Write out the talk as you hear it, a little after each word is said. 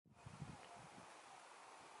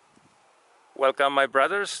Welcome my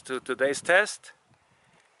brothers to today's test.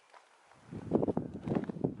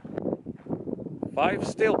 5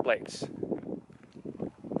 steel plates.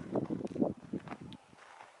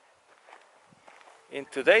 In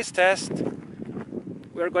today's test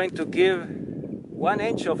we're going to give 1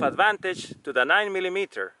 inch of advantage to the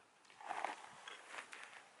 9mm.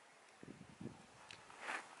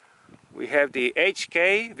 We have the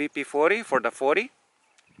HK VP40 for the 40.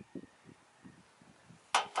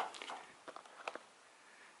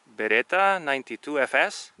 Beretta 92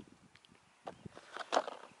 FS,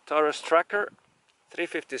 Taurus Tracker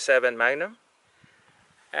 357 Magnum,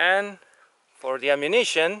 and for the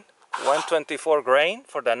ammunition 124 grain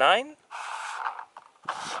for the 9,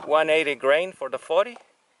 180 grain for the 40,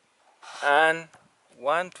 and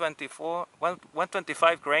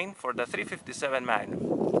 125 grain for the 357 Magnum.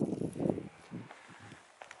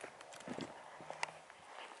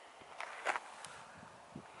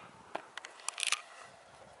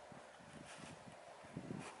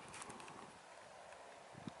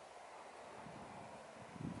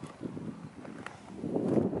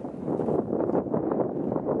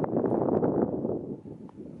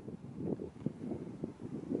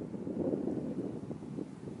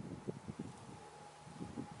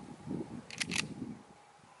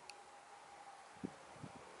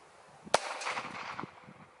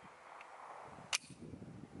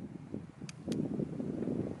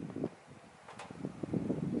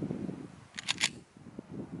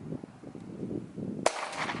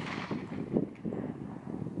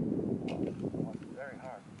 Very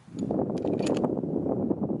hard.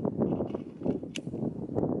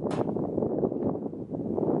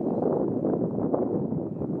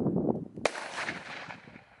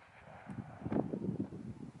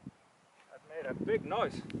 That made a big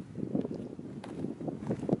noise.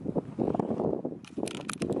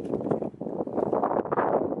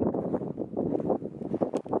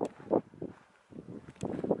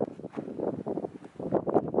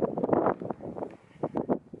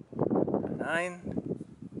 Nine,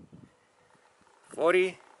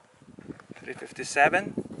 40,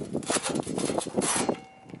 357,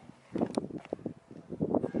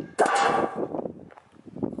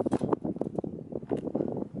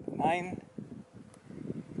 9,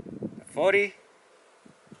 40,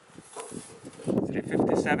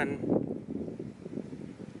 357,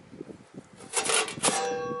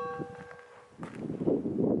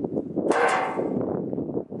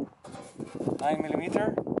 9mm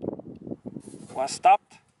was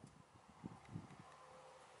stopped.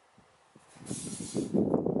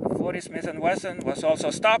 40 Smith & Wesson was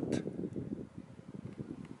also stopped.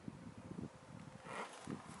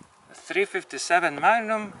 The 357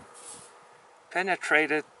 Magnum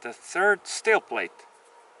penetrated the 3rd steel plate,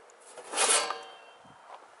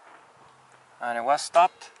 and it was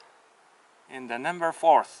stopped in the number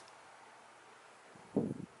 4th.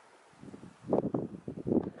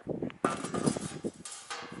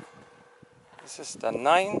 This is the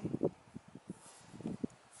 9,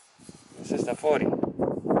 this is the 40.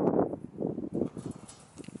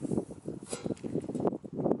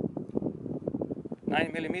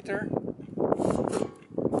 9mm,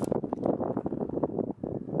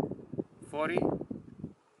 40,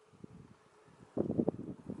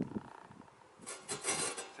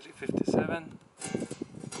 357,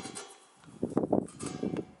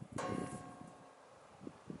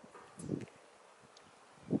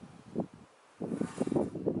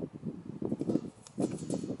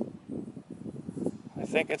 I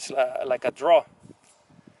think it's like a draw.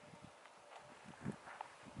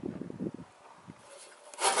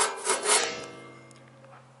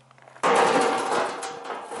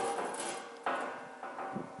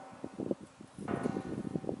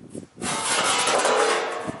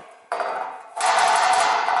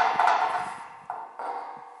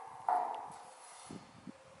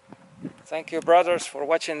 Thank you brothers for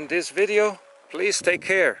watching this video. Please take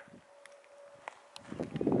care.